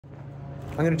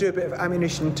I'm going to do a bit of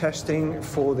ammunition testing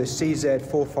for the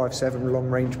CZ457 long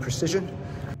range precision.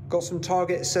 Got some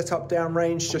targets set up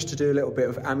downrange just to do a little bit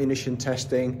of ammunition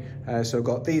testing. So I've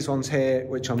got these ones here,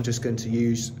 which I'm just going to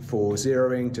use for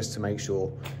zeroing, just to make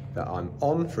sure that I'm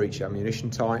on for each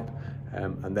ammunition type.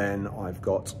 And then I've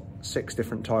got 6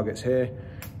 different targets here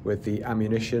with the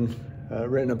ammunition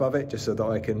written above it, just so that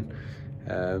I can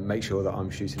make sure that I'm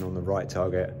shooting on the right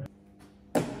target.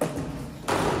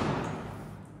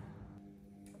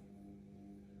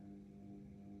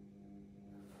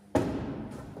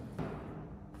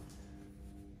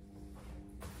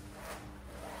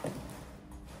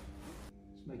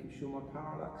 Making sure my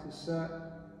parallax is set.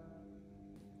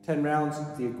 10 rounds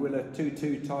of the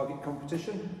Agila Target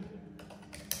Competition.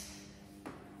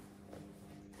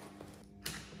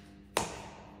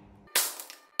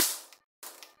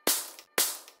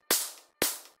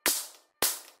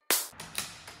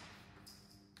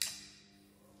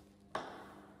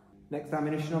 Next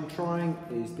ammunition I'm trying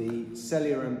is the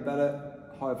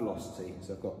Sellier&Bellot High Velocity.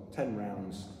 So I've got 10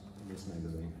 rounds in this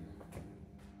magazine.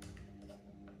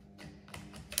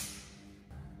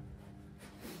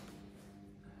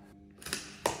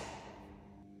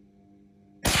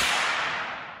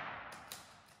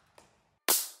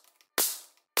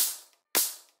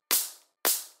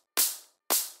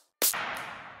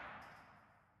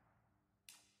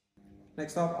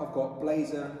 Next up, I've got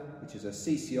Blazer, which is a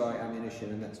CCI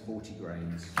ammunition, and that's 40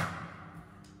 grains.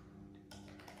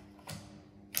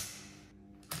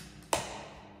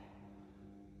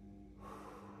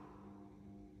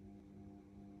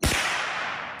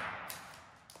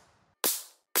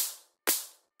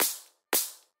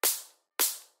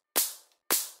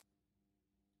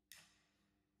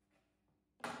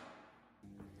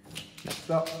 Next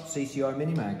up, CCI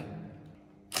Minimag.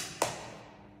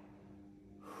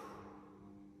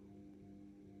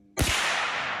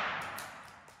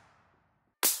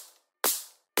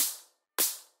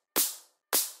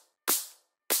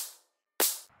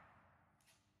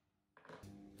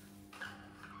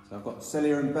 So I've got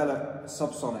Sellier&Bellot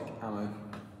Subsonic ammo.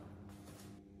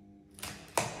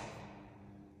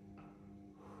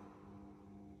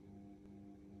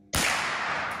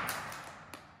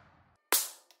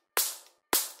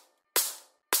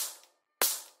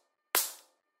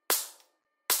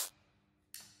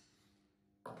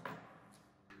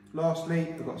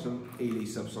 Lastly, I've got some Eley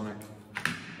Subsonic.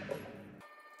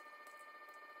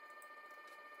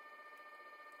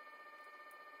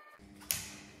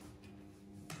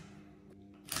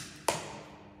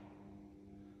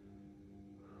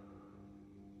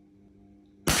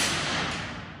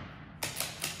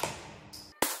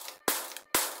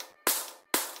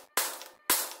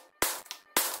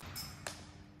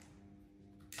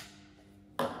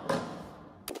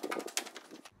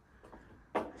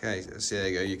 Okay, so there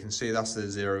you go. You can see that's the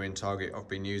zero-in target I've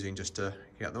been using just to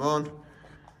get them on.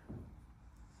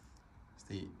 It's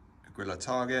the Agila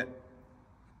Target,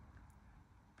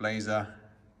 Blazer,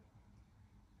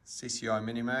 CCI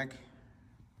Minimag,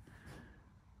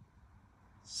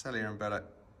 Sellier&Bellot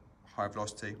High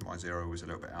Velocity. My zero was a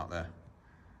little bit out there.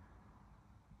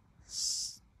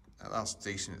 That's a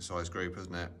decent size group,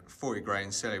 isn't it? 40 grain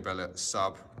Sellier&Bellot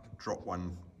Sub, drop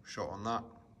 1 shot on that.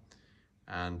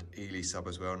 And Eley Sub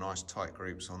as well, nice tight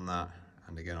groups on that.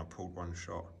 And again, I pulled 1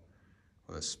 shot.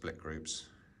 Well, there's split groups.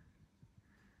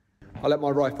 I let my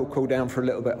rifle cool down for a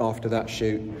little bit after that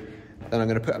shoot. Then I'm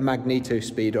going to put a magneto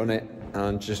speed on it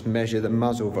and just measure the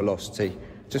muzzle velocity.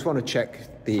 Just want to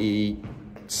check the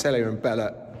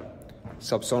Sellier&Bellot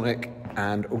Subsonic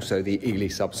and also the Eley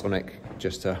Subsonic,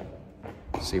 just to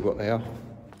see what they are.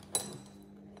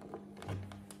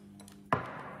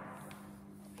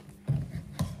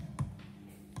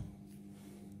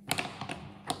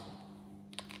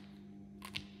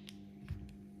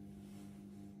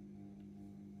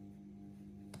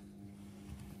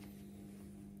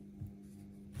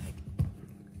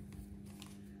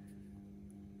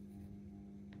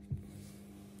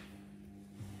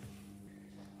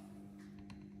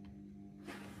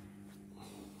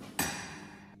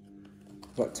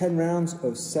 I've got 10 rounds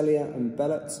of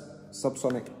Sellier&Bellot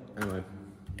Subsonic ammo.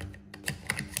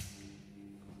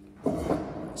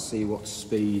 Let's see what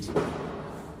speed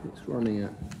it's running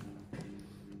at.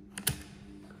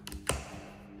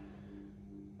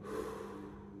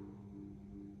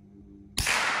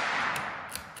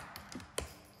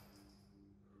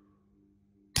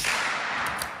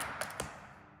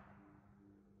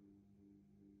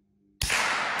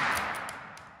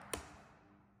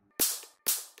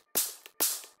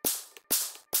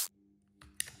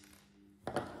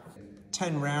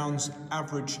 10 rounds,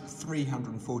 average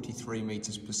 343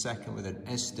 meters per second with an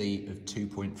SD of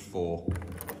 2.4.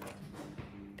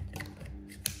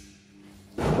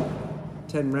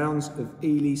 10 rounds of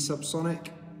Eley Subsonic.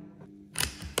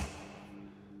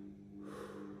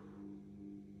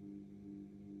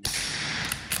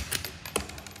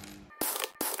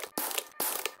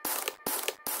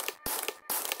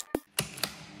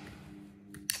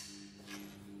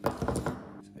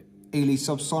 Eley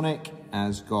Subsonic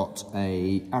has got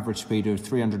an average speed of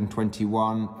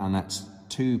 321 and that's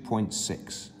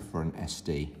 2.6 for an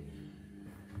SD.